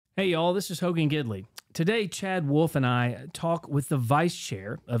Hey, y'all, this is Hogan Gidley. Today, Chad Wolf and I talk with the vice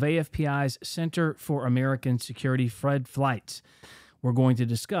chair of AFPI's Center for American Security, Fred Fleitz. We're going to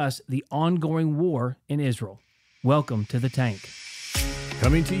discuss the ongoing war in Israel. Welcome to The Tank.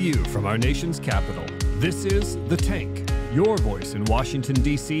 Coming to you from our nation's capital, this is The Tank, your voice in Washington,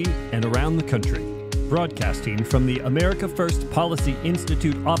 D.C. and around the country. Broadcasting from the America First Policy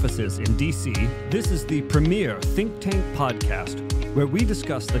Institute offices in D.C., this is the premier think tank podcast where we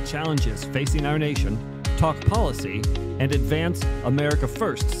discuss the challenges facing our nation, talk policy, and advance America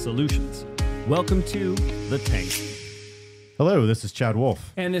First solutions. Welcome to The Tank. Hello, this is Chad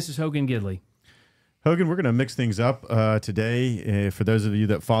Wolf. And this is Hogan Gidley. Hogan, we're going to mix things up today. For those of you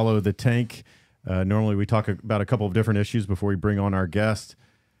that follow The Tank, normally we talk about a couple of different issues before we bring on our guest.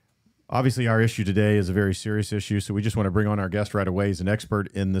 Obviously, our issue today is a very serious issue, so we just want to bring on our guest right away. He's an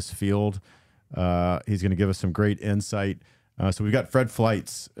expert in this field. He's going to give us some great insight. So we've got Fred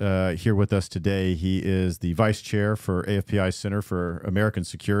Fleitz here with us today. He is the vice chair for AFPI Center for American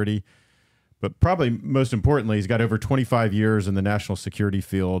Security. But probably most importantly, he's got over 25 years in the national security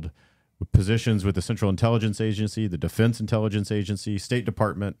field with positions with the Central Intelligence Agency, the Defense Intelligence Agency, State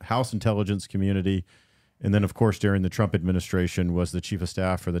Department, House Intelligence Community, and then, of course, during the Trump administration was the chief of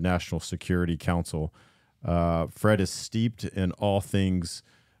staff for the National Security Council. Fred is steeped in all things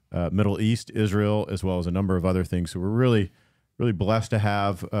Middle East, Israel, as well as a number of other things. So we're really blessed to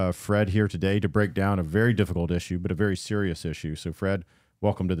have Fred here today to break down a very difficult issue, but a very serious issue. So, Fred,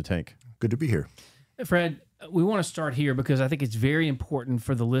 welcome to The Tank. Good to be here. Fred, we want to start here because I think it's very important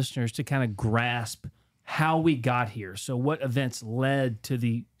for the listeners to kind of grasp how we got here. So what events led to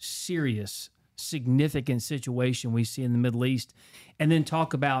the serious, significant situation we see in the Middle East, and then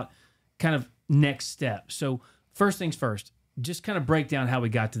talk about kind of next steps. So first things first, just kind of break down how we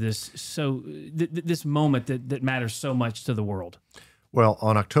got to this. So this moment that matters so much to the world. Well,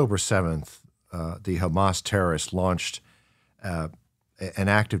 on October 7th, the Hamas terrorists launched an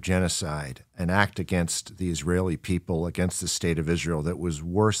act of genocide, an act against the Israeli people, against the state of Israel that was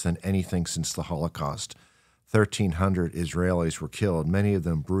worse than anything since the Holocaust. 1,300 Israelis were killed, many of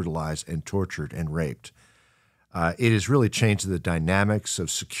them brutalized and tortured and raped. It has really changed the dynamics of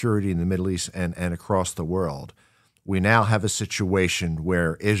security in the Middle East and across the world. We now have a situation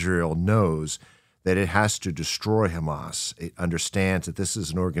where Israel knows that it has to destroy Hamas. It understands that this is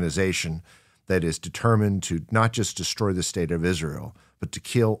an organization that is determined to not just destroy the state of Israel, but to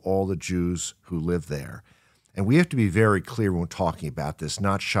kill all the Jews who live there. And we have to be very clear when talking about this,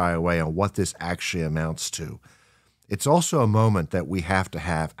 not shy away on what this actually amounts to. It's also a moment that we have to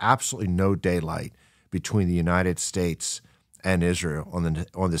have absolutely no daylight between the United States and Israel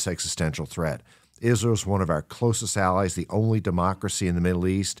on this existential threat. Israel is one of our closest allies, the only democracy in the Middle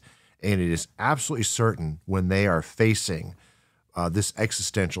East, and it is absolutely certain when they are facing this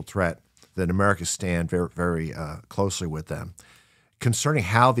existential threat that America stand very, very closely with them. Concerning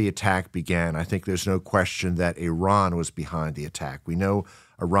how the attack began, I think there's no question that Iran was behind the attack. We know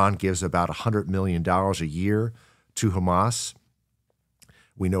Iran gives about $100 million a year to Hamas.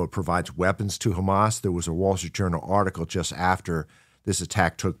 We know it provides weapons to Hamas. There was a Wall Street Journal article just after this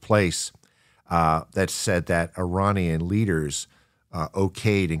attack took place that said that Iranian leaders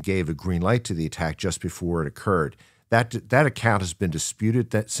okayed and gave a green light to the attack just before it occurred. That account has been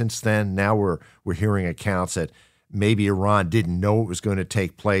disputed since then. Now we're hearing accounts that maybe Iran didn't know it was going to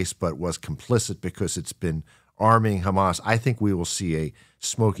take place but was complicit because it's been arming Hamas. I think we will see a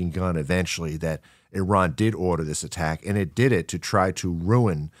smoking gun eventually that Iran did order this attack, and it did it to try to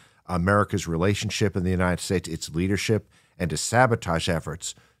ruin America's relationship in the United States, its leadership, and to sabotage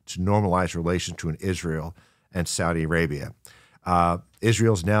efforts to normalize relations between Israel and Saudi Arabia.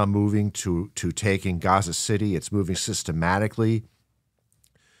 Israel's now moving to taking Gaza City. It's moving systematically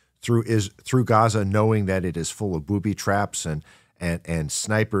through Gaza, knowing that it is full of booby traps and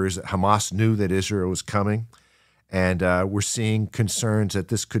snipers. Hamas knew that Israel was coming, and we're seeing concerns that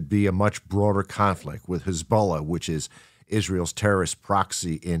this could be a much broader conflict with Hezbollah, which is Israel's terrorist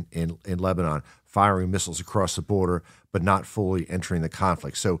proxy in Lebanon, firing missiles across the border, but not fully entering the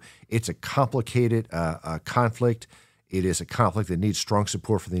conflict. So it's a complicated conflict. It is a conflict that needs strong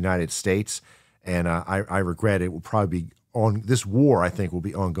support from the United States, and I regret it will probably be on. This war, I think, will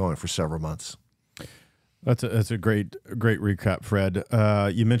be ongoing for several months. That's a great recap, Fred.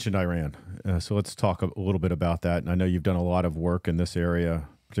 You mentioned Iran, so let's talk a little bit about that. And I know you've done a lot of work in this area,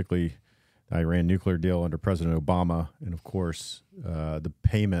 particularly the Iran nuclear deal under President Obama, and of course the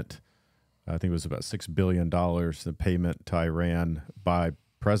payment. I think it was about $6 billion, the payment to Iran by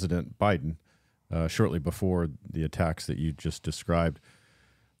President Biden shortly before the attacks that you just described.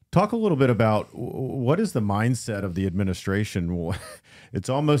 Talk a little bit about what is the mindset of the administration. It's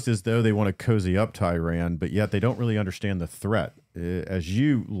almost as though they want to cozy up to Iran, but yet they don't really understand the threat. As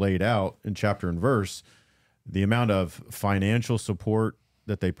you laid out in chapter and verse, the amount of financial support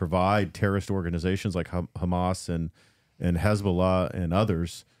that they provide terrorist organizations like Hamas and Hezbollah and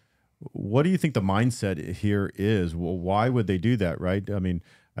others. What do you think the mindset here is? Well, why would they do that, right? I mean,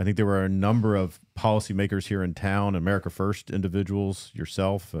 I think there were a number of policymakers here in town, America First individuals,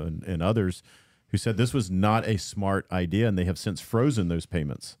 yourself and others, who said this was not a smart idea, and they have since frozen those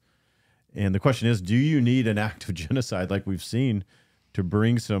payments. And the question is, do you need an act of genocide like we've seen to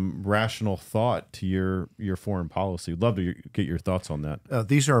bring some rational thought to your foreign policy? We'd love to get your thoughts on that.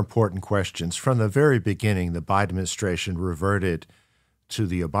 These are important questions. From the very beginning, the Biden administration reverted to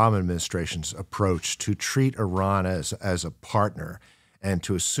the Obama administration's approach to treat Iran as a partner and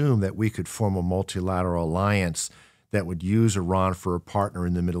to assume that we could form a multilateral alliance that would use Iran for a partner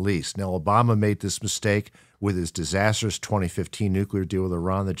in the Middle East. Now, Obama made this mistake with his disastrous 2015 nuclear deal with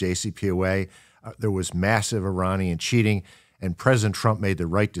Iran, the JCPOA. There was massive Iranian cheating, and President Trump made the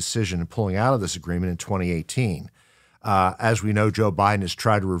right decision in pulling out of this agreement in 2018. As we know, Joe Biden has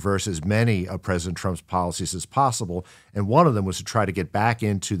tried to reverse as many of President Trump's policies as possible, and one of them was to try to get back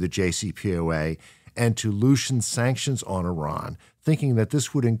into the JCPOA and to loosen sanctions on Iran, thinking that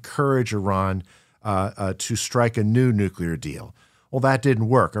this would encourage Iran to strike a new nuclear deal. Well, that didn't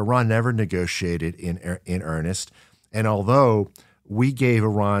work. Iran never negotiated in earnest, and although we gave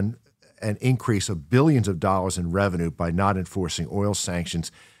Iran an increase of billions of dollars in revenue by not enforcing oil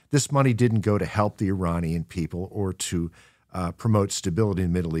sanctions, this money didn't go to help the Iranian people or to promote stability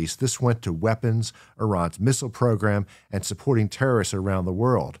in the Middle East. This went to weapons, Iran's missile program, and supporting terrorists around the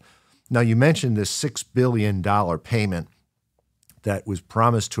world. Now, you mentioned this $6 billion payment that was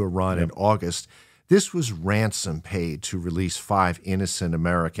promised to Iran in August. This was ransom paid to release 5 innocent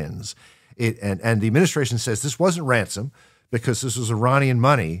Americans. And the administration says this wasn't ransom because this was Iranian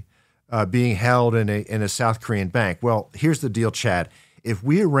money being held in a South Korean bank. Well, here's the deal, Chad. If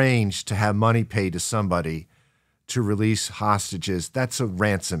we arrange to have money paid to somebody to release hostages, that's a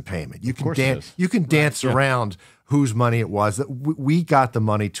ransom payment. You can dance around whose money it was. We got the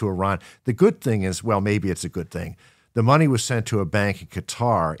money to Iran. The good thing is, well, maybe it's a good thing. The money was sent to a bank in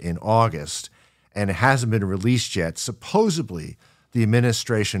Qatar in August, and it hasn't been released yet. Supposedly, the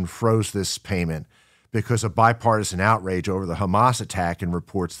administration froze this payment because of bipartisan outrage over the Hamas attack and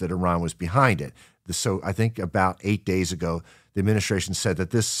reports that Iran was behind it. So I think about 8 days ago, the administration said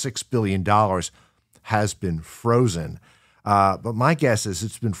that this $6 billion has been frozen. But my guess is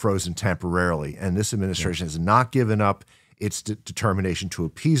it's been frozen temporarily, and this administration has not given up its determination to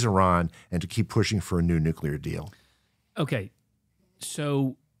appease Iran and to keep pushing for a new nuclear deal. Okay,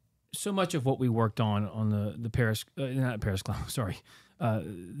 so much of what we worked on the Paris, not Paris Club, sorry,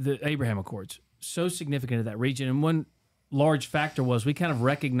 the Abraham Accords, so significant to that region. And one large factor was we kind of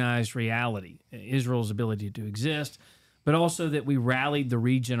recognized reality, Israel's ability to exist, but also that we rallied the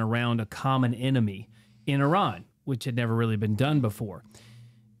region around a common enemy in Iran, which had never really been done before.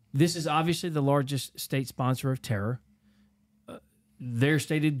 This is obviously the largest state sponsor of terror. Their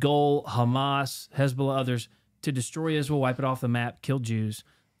stated goal, Hamas, Hezbollah, others, to destroy Israel, wipe it off the map, kill Jews,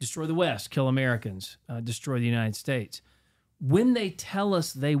 destroy the West, kill Americans, destroy the United States. When they tell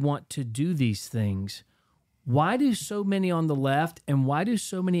us they want to do these things, why do so many on the left and why do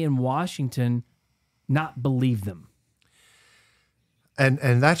so many in Washington not believe them?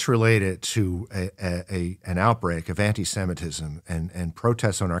 And that's related to an outbreak of anti-Semitism and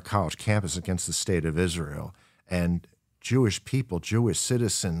protests on our college campus against the state of Israel and Jewish people, Jewish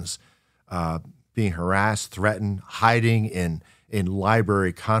citizens being harassed, threatened, hiding in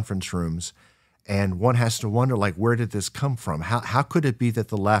library conference rooms. And one has to wonder, like, where did this come from? How could it be that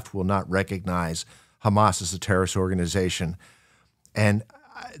the left will not recognize Hamas as a terrorist organization? And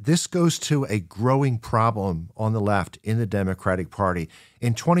this goes to a growing problem on the left in the Democratic Party.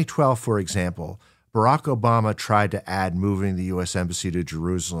 In 2012, for example, Barack Obama tried to add moving the U.S. Embassy to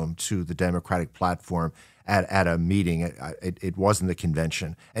Jerusalem to the Democratic platform at a meeting. It wasn't the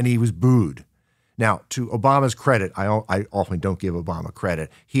convention, and he was booed. Now, to Obama's credit, I often don't give Obama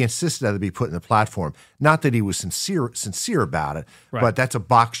credit. He insisted that it be put in the platform. Not that he was sincere about it, right, but that's a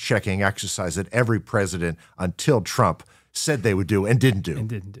box-checking exercise that every president until Trump said they would do and didn't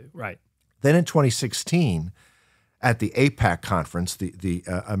do. Right. Then in 2016, at the APAC conference, the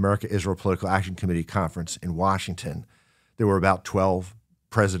America-Israel Political Action Committee conference in Washington, there were about 12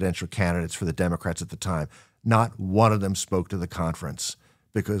 presidential candidates for the Democrats at the time. Not one of them spoke to the conference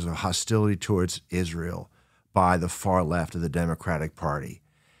because of hostility towards Israel by the far left of the Democratic Party.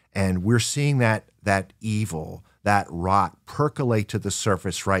 And we're seeing that evil, that rot percolate to the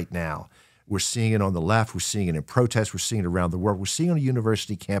surface right now. We're seeing it on the left. We're seeing it in protests. We're seeing it around the world. We're seeing it on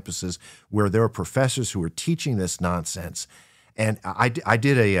university campuses where there are professors who are teaching this nonsense. And I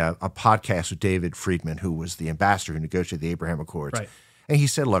did a podcast with David Friedman, who was the ambassador who negotiated the Abraham Accords. Right. And he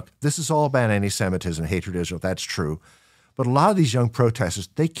said, look, this is all about anti-Semitism, hatred of Israel. That's true. But a lot of these young protesters,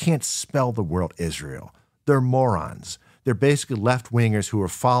 they can't spell the word Israel. They're morons. They're basically left-wingers who are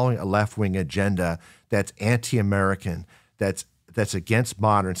following a left-wing agenda that's anti-American, that's against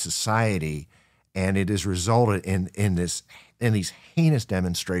modern society, and it has resulted in these heinous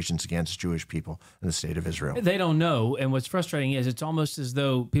demonstrations against Jewish people in the state of Israel. They don't know, and what's frustrating is it's almost as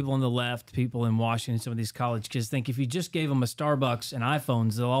though people on the left, people in Washington, some of these college kids think if you just gave them a Starbucks and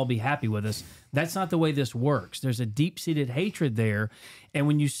iPhones, they'll all be happy with us. That's not the way this works. There's a deep-seated hatred there, and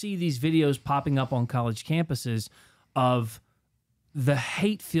when you see these videos popping up on college campuses of the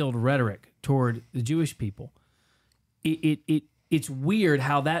hate-filled rhetoric toward the Jewish people, it's weird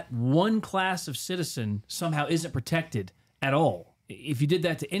how that one class of citizen somehow isn't protected at all. If you did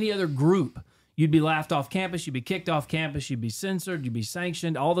that to any other group, you'd be laughed off campus, you'd be kicked off campus, you'd be censored, you'd be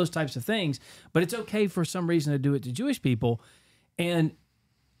sanctioned, all those types of things. But it's okay for some reason to do it to Jewish people. And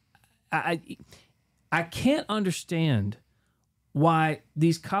I can't understand why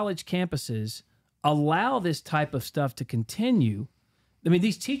these college campuses allow this type of stuff to continue. I mean,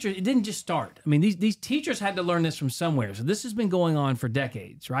 these teachers, it didn't just start. I mean, these teachers had to learn this from somewhere. So this has been going on for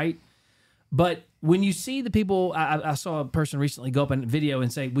decades, right? But when you see the people, I saw a person recently go up in a video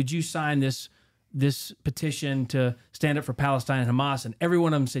and say, would you sign this petition to stand up for Palestine and Hamas? And every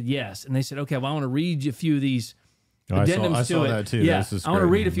one of them said yes. And they said, okay, well, I want to read you a few of these addendums I saw to it. that too. Yeah, I want to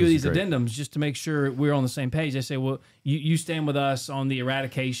read a few of these great. addendums just to make sure we're on the same page. They say, well, you stand with us on the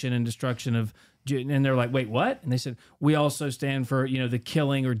eradication and destruction of, and they're like, wait, what? And they said, we also stand for, the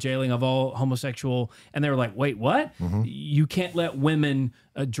killing or jailing of all homosexual. And they were like, wait, what? Mm-hmm. You can't let women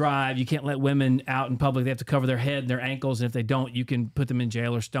drive. You can't let women out in public. They have to cover their head and their ankles. And if they don't, you can put them in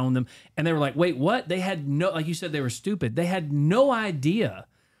jail or stone them. And they were like, wait, what? They had no, like you said, they were stupid. They had no idea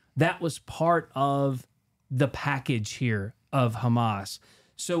that was part of the package here of Hamas.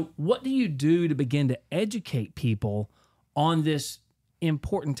 So what do you do to begin to educate people on this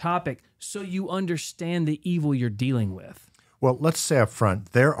important topic so you understand the evil you're dealing with? Well, let's say up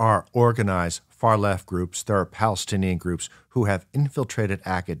front, there are organized far-left groups, there are Palestinian groups who have infiltrated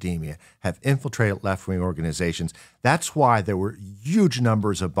academia, have infiltrated left-wing organizations. That's why there were huge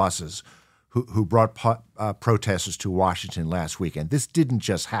numbers of buses who brought protesters to Washington last weekend. This didn't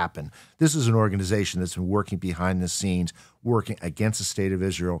just happen. This is an organization that's been working behind the scenes, working against the state of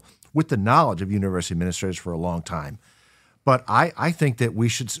Israel with the knowledge of university administrators for a long time. But I think that we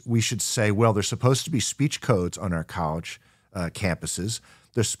should say, well, there's supposed to be speech codes on our college campuses.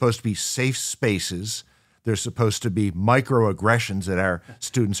 There's supposed to be safe spaces. There's supposed to be microaggressions that our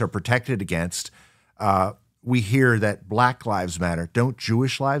students are protected against. We hear that Black lives matter. Don't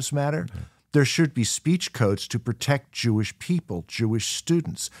Jewish lives matter? Mm-hmm. There should be speech codes to protect Jewish people, Jewish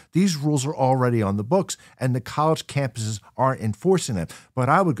students. These rules are already on the books, and the college campuses aren't enforcing them. But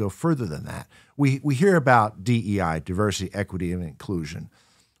I would go further than that. We hear about DEI, diversity, equity, and inclusion.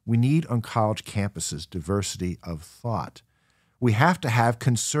 We need on college campuses diversity of thought. We have to have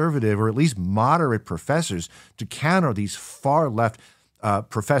conservative or at least moderate professors to counter these far-left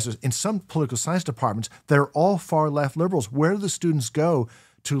professors. In some political science departments, they're all far-left liberals. Where do the students go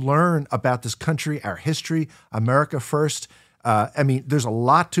to learn about this country, our history, America first? I mean, there's a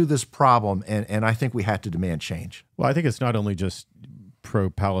lot to this problem, and I think we have to demand change. Well, I think it's not only just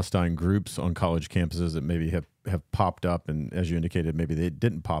pro-Palestine groups on college campuses that maybe have popped up, and as you indicated, maybe they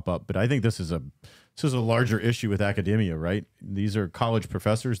didn't pop up. But I think this is a larger issue with academia, right? These are college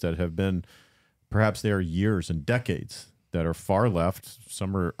professors that have been, perhaps they are years and decades, that are far left.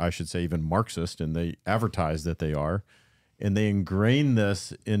 Some are, I should say, even Marxist, and they advertise that they are. And they ingrain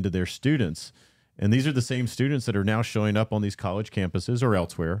this into their students. And these are the same students that are now showing up on these college campuses or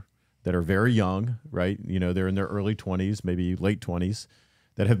elsewhere that are very young, right? They're in their early 20s, maybe late 20s,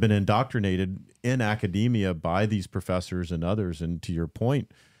 that have been indoctrinated in academia by these professors and others. And to your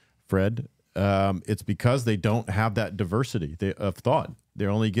point, Fred, it's because they don't have that diversity of thought. They're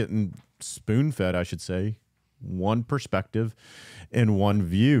only getting spoon-fed, I should say, one perspective and one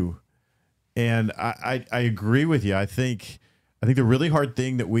view. And I agree with you. I think the really hard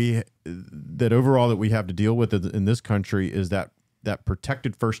thing that overall that we have to deal with in this country is that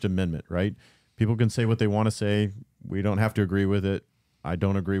protected First Amendment, right? People can say what they want to say. We don't have to agree with it. I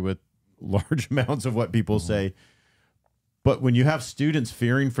don't agree with large amounts of what people say. But when you have students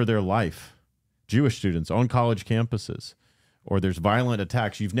fearing for their life, Jewish students on college campuses, or there's violent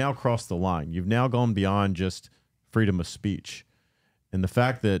attacks, you've now crossed the line. You've now gone beyond just freedom of speech. And the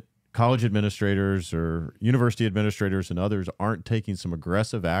fact that college administrators or university administrators and others aren't taking some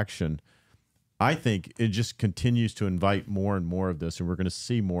aggressive action, I think it just continues to invite more and more of this, and we're going to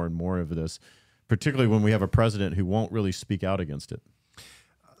see more and more of this, particularly when we have a president who won't really speak out against it.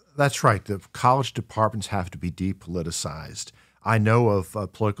 That's right. The college departments have to be depoliticized. I know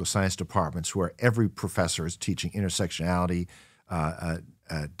of political science departments where every professor is teaching intersectionality,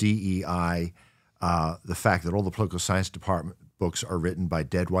 DEI, the fact that all the political science department books are written by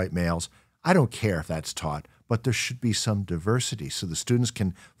dead white males. I don't care if that's taught, but there should be some diversity so the students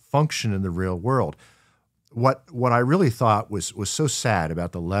can function in the real world. What I really thought was so sad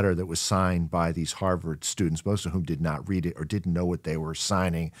about the letter that was signed by these Harvard students, most of whom did not read it or didn't know what they were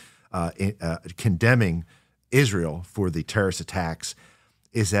signing, condemning Israel for the terrorist attacks,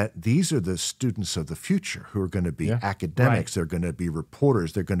 is that these are the students of the future who are going to be academics, they're going to be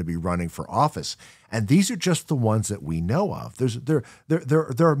reporters, they're going to be running for office. And these are just the ones that we know of.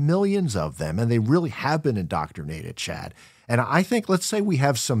 There are millions of them, and they really have been indoctrinated, Chad. And I think, let's say we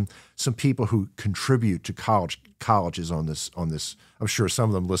have some people who contribute to colleges on this. I'm sure some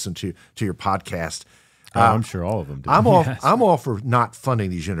of them listen to your podcast. I'm sure all of them do. I'm all for not funding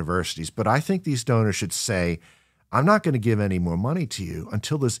these universities, but I think these donors should say, I'm not going to give any more money to you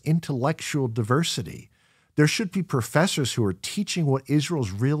until there's intellectual diversity. There should be professors who are teaching what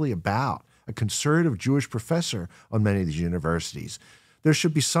Israel's really about, a conservative Jewish professor on many of these universities. There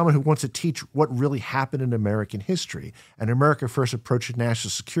should be someone who wants to teach what really happened in American history, an America First approach to national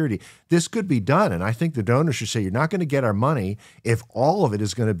security. This could be done, and I think the donors should say, you're not going to get our money if all of it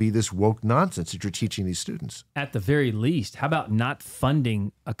is going to be this woke nonsense that you're teaching these students. At the very least, how about not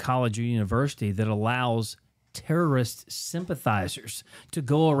funding a college or university that allows terrorist sympathizers to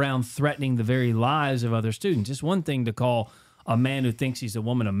go around threatening the very lives of other students? It's one thing to call a man who thinks he's a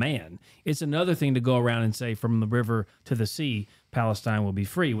woman a man. It's another thing to go around and say, from the river to the sea, Palestine will be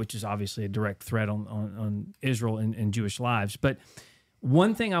free, which is obviously a direct threat on Israel and Jewish lives. But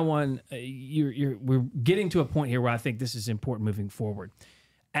one thing I want, we're getting to a point here where I think this is important moving forward.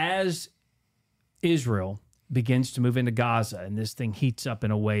 As Israel begins to move into Gaza and this thing heats up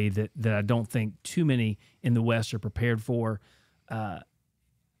in a way that I don't think too many in the West are prepared for,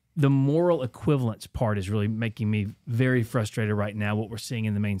 the moral equivalence part is really making me very frustrated right now, what we're seeing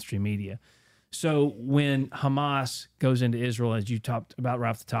in the mainstream media. So when Hamas goes into Israel, as you talked about right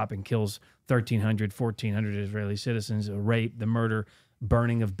off the top, and kills 1,300, 1,400 Israeli citizens, a rape, the murder,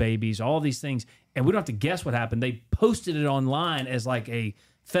 burning of babies, all these things, and we don't have to guess what happened. They posted it online as like a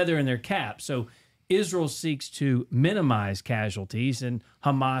feather in their cap. So Israel seeks to minimize casualties, and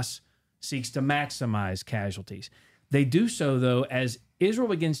Hamas seeks to maximize casualties. They do so, though, as Israel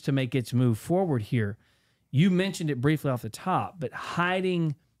begins to make its move forward here. You mentioned it briefly off the top, but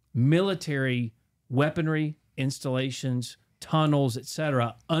hiding military weaponry, installations, tunnels,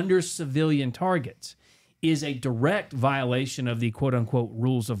 etc., under civilian targets is a direct violation of the quote-unquote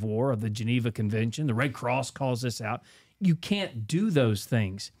rules of war of the Geneva Convention. The Red Cross calls this out. You can't do those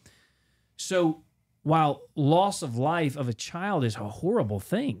things. So while loss of life of a child is a horrible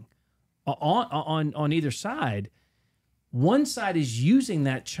thing on either side, one side is using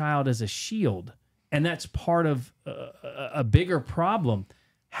that child as a shield, and that's part of a bigger problem.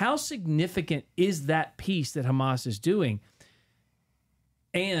 How significant is that piece that Hamas is doing?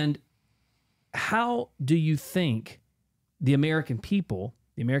 And how do you think the American people,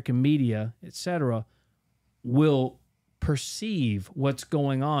 the American media, etc., will perceive what's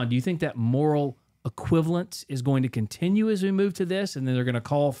going on? Do you think that moral equivalence is going to continue as we move to this, and then they're going to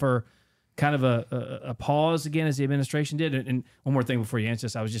call for kind of a pause again, as the administration did? And one more thing before you answer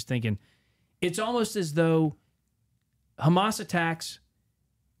this, I was just thinking, it's almost as though Hamas attacks,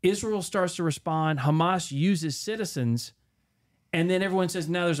 Israel starts to respond, Hamas uses citizens, and then everyone says,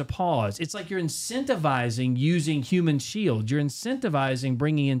 now there's a pause. It's like you're incentivizing using human shields. You're incentivizing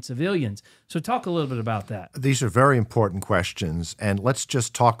bringing in civilians. So talk a little bit about that. These are very important questions, and let's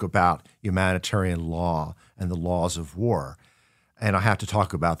just talk about humanitarian law and the laws of war. And I have to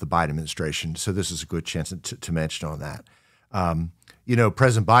talk about the Biden administration, so this is a good chance to mention on that.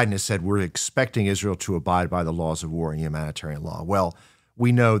 President Biden has said we're expecting Israel to abide by the laws of war and humanitarian law. Well,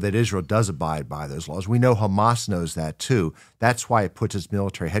 we know that Israel does abide by those laws. We know Hamas knows that too. That's why it puts its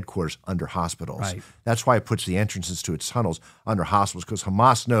military headquarters under hospitals. Right. That's why it puts the entrances to its tunnels under hospitals, because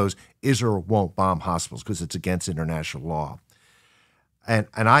Hamas knows Israel won't bomb hospitals because it's against international law. And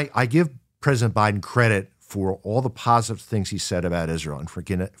I give President Biden credit for all the positive things he said about Israel and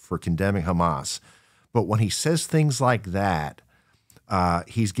for condemning Hamas. But when he says things like that,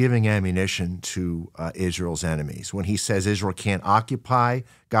 he's giving ammunition to Israel's enemies. When he says Israel can't occupy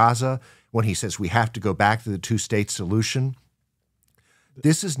Gaza, when he says we have to go back to the two-state solution,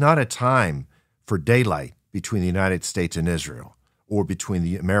 this is not a time for daylight between the United States and Israel, or between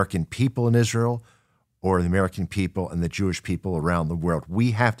the American people and Israel, or the American people and the Jewish people around the world.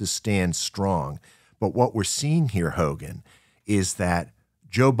 We have to stand strong. But what we're seeing here, Hogan, is that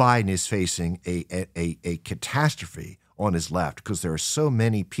Joe Biden is facing a catastrophe on his left, because there are so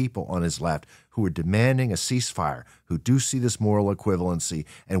many people on his left who are demanding a ceasefire, who do see this moral equivalency,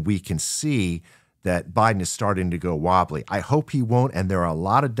 and we can see that Biden is starting to go wobbly. I hope he won't, and there are a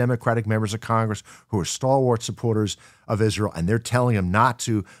lot of Democratic members of Congress who are stalwart supporters of Israel, and they're telling him not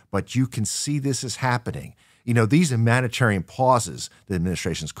to, but you can see this is happening. You know, these humanitarian pauses the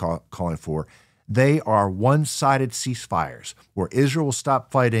administration is calling for, they are one-sided ceasefires where Israel will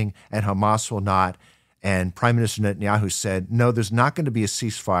stop fighting and Hamas will not. And Prime Minister Netanyahu said, no, there's not going to be a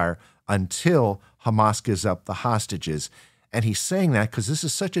ceasefire until Hamas gives up the hostages. And he's saying that because this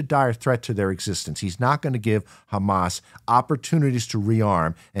is such a dire threat to their existence. He's not going to give Hamas opportunities to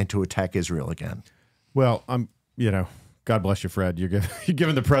rearm and to attack Israel again. Well, God bless you, Fred. You're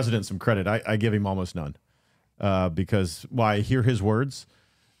giving the president some credit. I give him almost none, because I hear his words,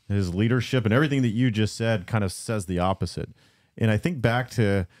 his leadership, and everything that you just said kind of says the opposite. And I think back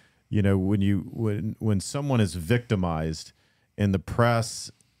to, when someone is victimized in the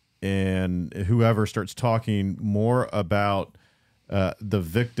press and whoever starts talking more about the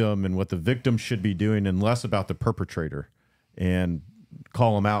victim and what the victim should be doing and less about the perpetrator, and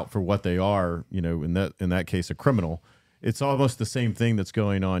call them out for what they are, in that case, a criminal. It's almost the same thing that's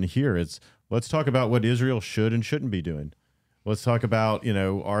going on here. Let's talk about what Israel should and shouldn't be doing. Let's talk about,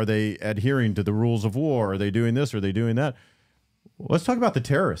 are they adhering to the rules of war? Are they doing this? Are they doing that? Let's talk about the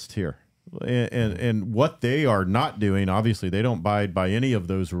terrorists here and what they are not doing. Obviously, they don't abide by any of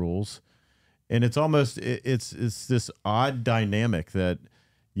those rules. And it's almost, it's this odd dynamic that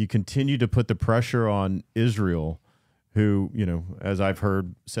you continue to put the pressure on Israel, who, as I've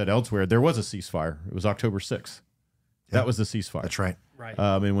heard said elsewhere, there was a ceasefire. It was October 6th. Yeah, that was the ceasefire. That's right. Right.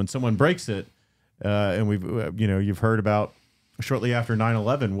 And when someone breaks it, and we've, you've heard about shortly after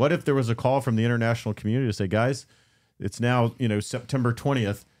 9/11, what if there was a call from the international community to say, guys, it's now, September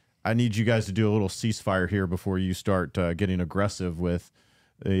 20th. I need you guys to do a little ceasefire here before you start getting aggressive with,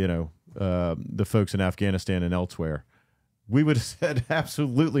 the folks in Afghanistan and elsewhere. We would have said,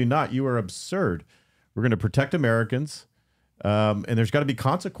 absolutely not. You are absurd. We're going to protect Americans, and there's got to be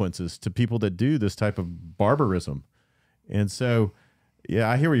consequences to people that do this type of barbarism. And so, yeah,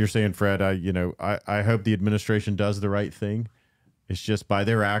 I hear what you're saying, Fred. I hope the administration does the right thing. It's just by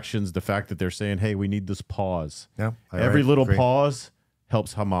their actions, the fact that they're saying, hey, we need this pause. Yeah, Every little pause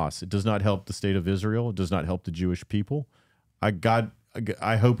helps Hamas. It does not help the state of Israel. It does not help the Jewish people.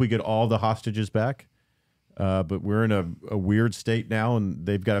 I hope we get all the hostages back. But we're in a weird state now, and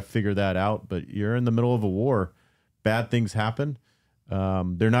they've got to figure that out. But you're in the middle of a war. Bad things happen.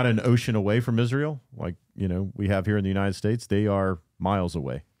 They're not an ocean away from Israel like, we have here in the United States. They are miles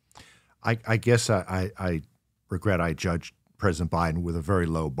away. I guess I regret I judged President Biden with a very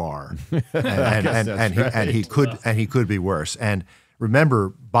low bar, and he could be worse. And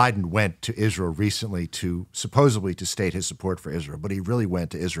remember, Biden went to Israel recently supposedly to state his support for Israel, but he really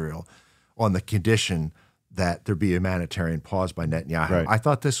went to Israel on the condition that there be a humanitarian pause by Netanyahu. Right. I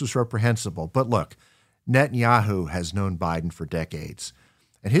thought this was reprehensible. But look, Netanyahu has known Biden for decades,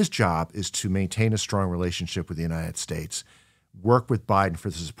 and his job is to maintain a strong relationship with the United States, work with Biden for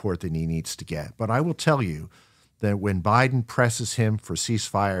the support that he needs to get. But I will tell you that when Biden presses him for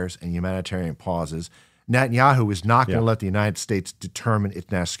ceasefires and humanitarian pauses, Netanyahu is not going to let the United States determine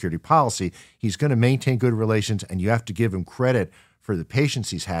its national security policy. He's going to maintain good relations, and you have to give him credit for the patience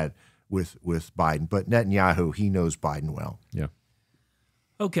he's had with Biden. But Netanyahu, he knows Biden well. Yeah.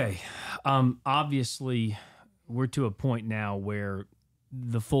 Okay. Obviously, we're to a point now where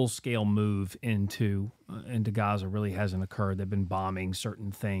the full-scale move into Gaza really hasn't occurred. They've been bombing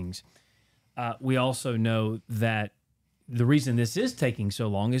certain things. We also know that the reason this is taking so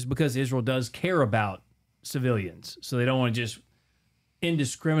long is because Israel does care about civilians. So they don't want to just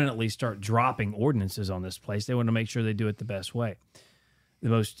indiscriminately start dropping ordinances on this place. They want to make sure they do it the best way, the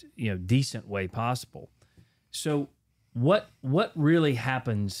most decent way possible. So what really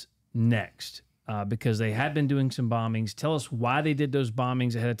happens next? Because they had been doing some bombings. Tell us why they did those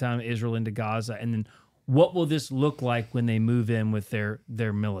bombings ahead of time, Israel into Gaza, and then what will this look like when they move in with their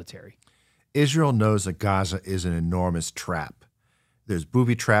military? Israel knows that Gaza is an enormous trap. There's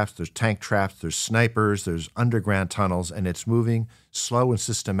booby traps, there's tank traps, there's snipers, there's underground tunnels, and it's moving slow and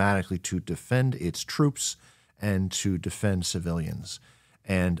systematically to defend its troops and to defend civilians.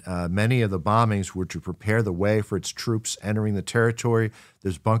 And many of the bombings were to prepare the way for its troops entering the territory.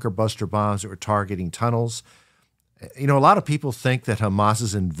 There's bunker buster bombs that were targeting tunnels. You know, a lot of people think that Hamas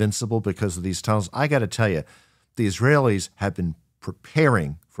is invincible because of these tunnels. I got to tell you, the Israelis have been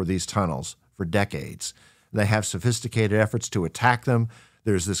preparing for these tunnels for decades. They have sophisticated efforts to attack them.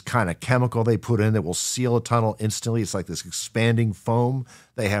 There's this kind of chemical they put in that will seal a tunnel instantly. It's like this expanding foam.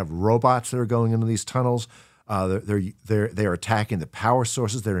 They have robots that are going into these tunnels. They're attacking the power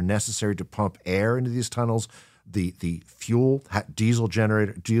sources that are necessary to pump air into these tunnels, the fuel, diesel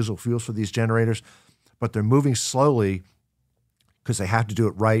fuels for these generators. But they're moving slowly because they have to do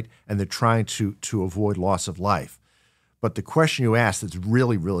it right, and they're trying to avoid loss of life. But the question you asked that's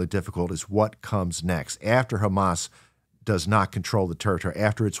really, really difficult is what comes next? After Hamas does not control the territory,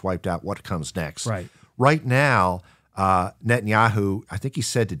 after it's wiped out, what comes next? Right now, Netanyahu, I think he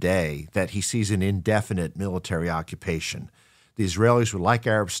said today that he sees an indefinite military occupation. The Israelis would like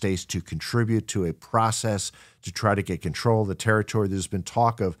Arab states to contribute to a process to try to get control of the territory. There's been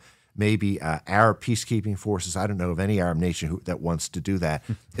talk of maybe Arab peacekeeping forces. I don't know of any Arab nation that wants to do that.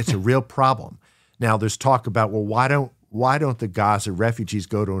 It's a real problem. Now, there's talk about, well, why don't the Gaza refugees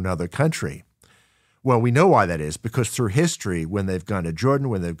go to another country? Well, we know why that is, because through history, when they've gone to Jordan,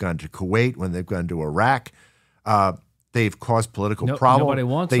 when they've gone to Kuwait, when they've gone to Iraq, they've caused political problems. Nobody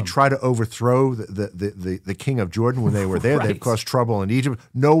wants They them. try to overthrow the king of Jordan when they were there. Right. They've caused trouble in Egypt.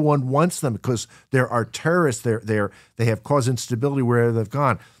 No one wants them because there are terrorists. They have caused instability wherever they've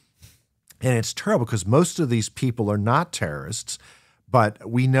gone. And it's terrible because most of these people are not terrorists. But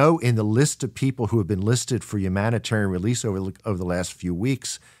we know in the list of people who have been listed for humanitarian release over the last few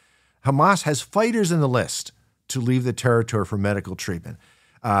weeks, Hamas has fighters in the list to leave the territory for medical treatment.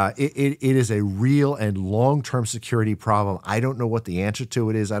 It is a real and long-term security problem. I don't know what the answer to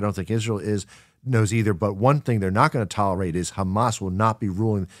it is. I don't think Israel knows either. But one thing they're not going to tolerate is Hamas will not be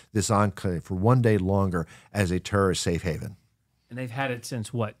ruling this enclave for one day longer as a terrorist safe haven. And they've had it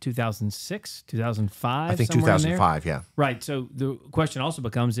since what, 2006, 2005? I think somewhere in there? 2005, yeah. Right. So the question also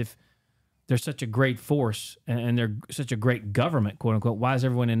becomes, if they're such a great force and they're such a great government, quote unquote, why is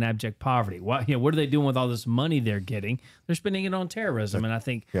everyone in abject poverty? Why, what are they doing with all this money they're getting? They're spending it on terrorism. And I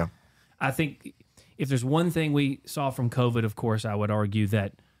think if there's one thing we saw from COVID, of course, I would argue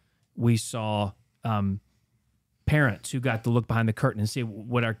that we saw parents who got to look behind the curtain and see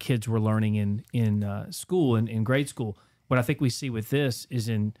what our kids were learning in school and in grade school. What I think we see with this is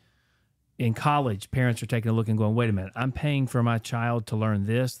in college, parents are taking a look and going, wait a minute, I'm paying for my child to learn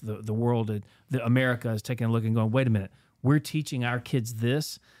this. The America is taking a look and going, wait a minute, we're teaching our kids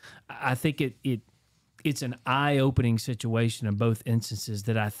this. I think it's an eye-opening situation in both instances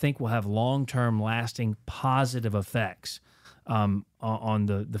that I think will have long-term, lasting, positive effects on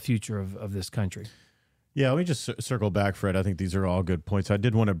the future of this country. Yeah, let me just circle back, Fred. I think these are all good points. I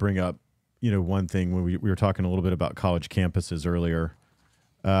did want to bring up, one thing when we were talking a little bit about college campuses earlier.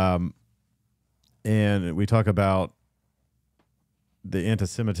 And we talk about the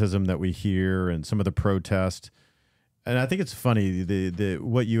anti-Semitism that we hear and some of the protest. And I think it's funny, the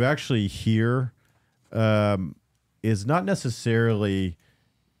what you actually hear is not necessarily,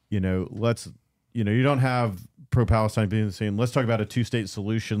 you don't have pro-Palestine being saying, let's talk about a two-state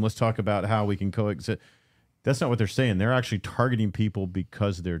solution. Let's talk about how we can coexist. That's not what they're saying. They're actually targeting people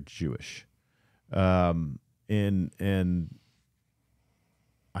because they're Jewish. And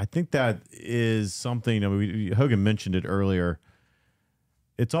I think that is something, Hogan mentioned it earlier.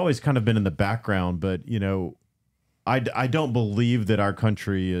 It's always kind of been in the background, but, I don't believe that our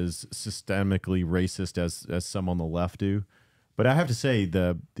country is systemically racist as some on the left do. But I have to say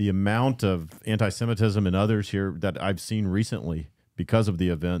the amount of anti-Semitism and others here that I've seen recently because of the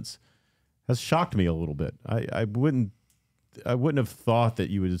events has shocked me a little bit. I wouldn't have thought that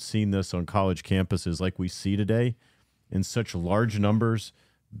you would have seen this on college campuses like we see today in such large numbers,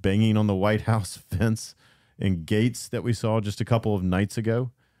 banging on the White House fence and gates that we saw just a couple of nights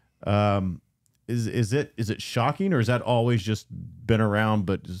ago. Is it shocking, or has that always just been around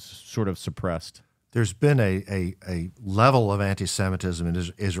but sort of suppressed? There's been a level of anti-Semitism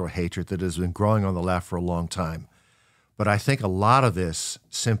and Israel hatred that has been growing on the left for a long time. But I think a lot of this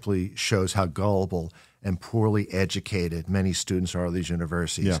simply shows how gullible and poorly educated many students are at these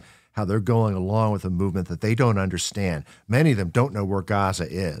universities, how they're going along with a movement that they don't understand. Many of them don't know where Gaza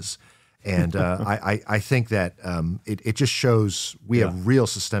is. And I think that it just shows we have real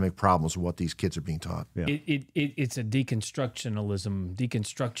systemic problems with what these kids are being taught. Yeah. It's a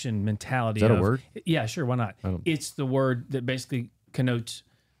deconstruction mentality. Is that a word? Yeah, sure. Why not? It's the word that basically connotes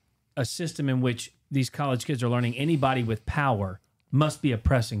a system in which these college kids are learning anybody with power must be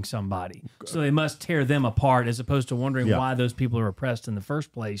oppressing somebody. So they must tear them apart, as opposed to wondering why those people are oppressed in the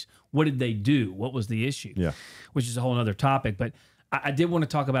first place. What did they do? What was the issue? Yeah. Which is a whole other topic. But I did want to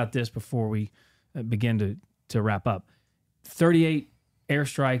talk about this before we begin to wrap up. 38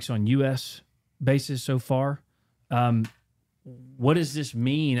 airstrikes on U.S. bases so far. What does this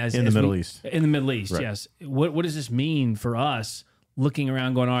mean in the Middle East? In the Middle East, right. Yes. What does this mean for us looking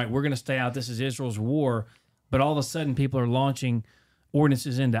around going, all right, we're going to stay out. This is Israel's war. But all of a sudden people are launching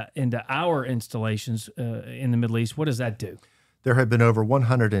ordinances into our installations in the Middle East. What does that do? There have been over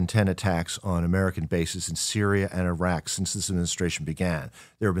 110 attacks on American bases in Syria and Iraq since this administration began.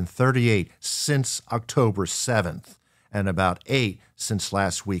 There have been 38 since October 7th and about 8 since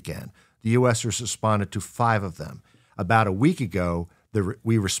last weekend. The U.S. has responded to 5 of them. About a week ago,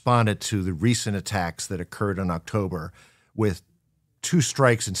 we responded to the recent attacks that occurred in October with 2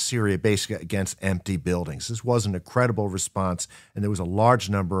 strikes in Syria, basically against empty buildings. This was an incredible response, and there was a large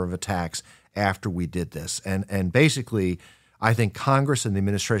number of attacks after we did this. And basically, I think Congress and the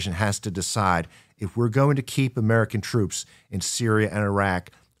administration has to decide if we're going to keep American troops in Syria and Iraq,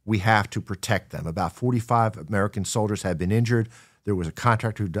 we have to protect them. About 45 American soldiers have been injured. There was a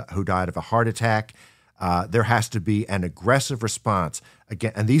contractor who died of a heart attack. There has to be an aggressive response.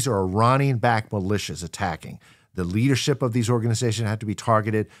 Again, and these are Iranian-backed militias attacking. The leadership of these organizations have to be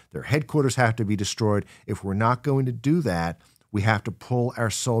targeted. Their headquarters have to be destroyed. If we're not going to do that, we have to pull our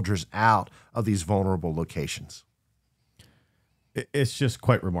soldiers out of these vulnerable locations. It's just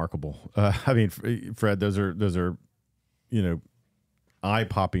quite remarkable. I mean, Fred, those are,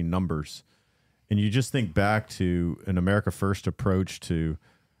 eye-popping numbers. And you just think back to an America First approach to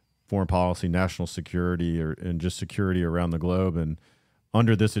foreign policy, national security, and just security around the globe. And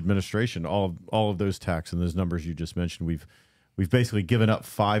under this administration, all of those attacks and those numbers you just mentioned, we've basically given up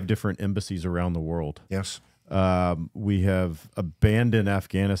 5 different embassies around the world. Yes. We have abandoned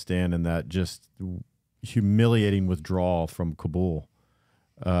Afghanistan in that just humiliating withdrawal from Kabul.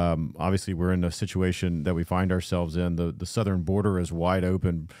 Obviously, we're in a situation that we find ourselves in. The southern border is wide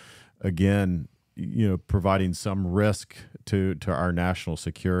open again, providing some risk to our national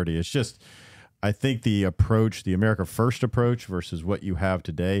security. It's just, I think the approach, the America First approach versus what you have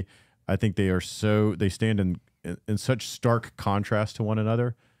today, I think they stand in such stark contrast to one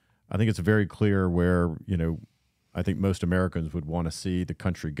another. I think it's very clear where, I think most Americans would want to see the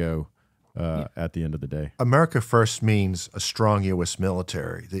country go at the end of the day. America First means a strong U.S.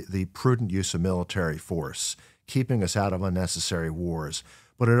 military, the prudent use of military force, keeping us out of unnecessary wars.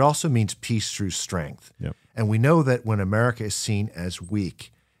 But it also means peace through strength. Yep. And we know that when America is seen as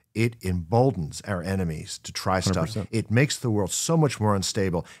weak, it emboldens our enemies to try 100%. stuff. It makes the world so much more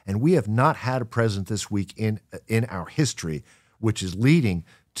unstable. And we have not had a president this week in our history, which is leading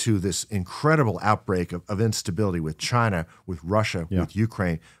to this incredible outbreak of instability with China, with Russia, with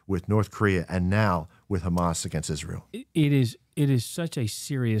Ukraine, with North Korea, and now with Hamas against Israel. It is such a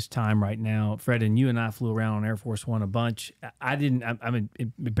serious time right now, Fred. And you and I flew around on Air Force One a bunch. I'm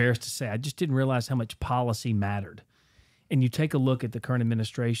embarrassed to say, I just didn't realize how much policy mattered. And you take a look at the current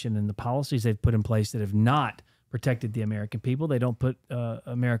administration and the policies they've put in place that have not protected the American people. They don't put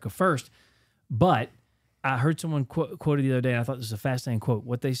America first. But I heard someone quoted the other day, and I thought this was a fascinating quote.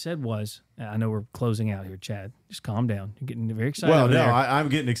 What they said was, I know we're closing out here, Chad. Just calm down. You're getting very excited. Well, no, I'm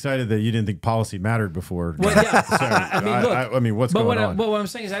getting excited that you didn't think policy mattered before. Well, yeah. I mean, what's going on? But what I'm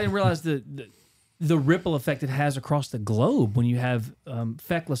saying is I didn't realize the ripple effect it has across the globe when you have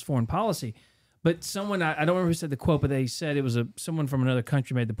feckless foreign policy. But someone, I don't remember who said the quote, but they said it was someone from another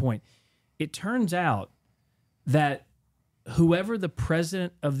country made the point. It turns out that whoever the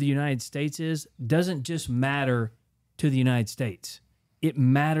president of the United States is doesn't just matter to the United States. It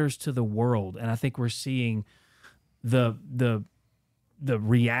matters to the world. And I think we're seeing the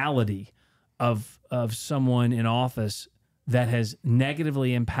reality of someone in office that has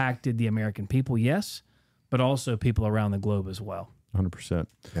negatively impacted the American people, yes, but also people around the globe as well. 100%.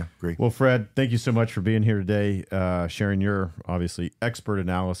 Yeah, agree. Well, Fred, thank you so much for being here today, sharing your obviously expert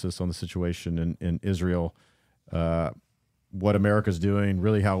analysis on the situation in Israel, what America's doing,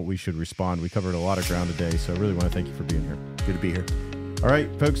 really how we should respond. We covered a lot of ground today, so I really want to thank you for being here. Good to be here. All right,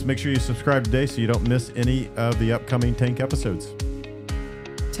 folks, make sure you subscribe today so you don't miss any of the upcoming Tank episodes.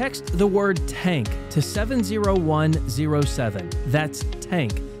 Text the word TANK to 70107. That's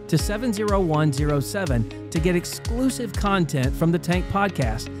TANK to 70107 to get exclusive content from the Tank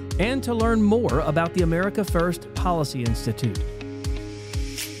podcast and to learn more about the America First Policy Institute.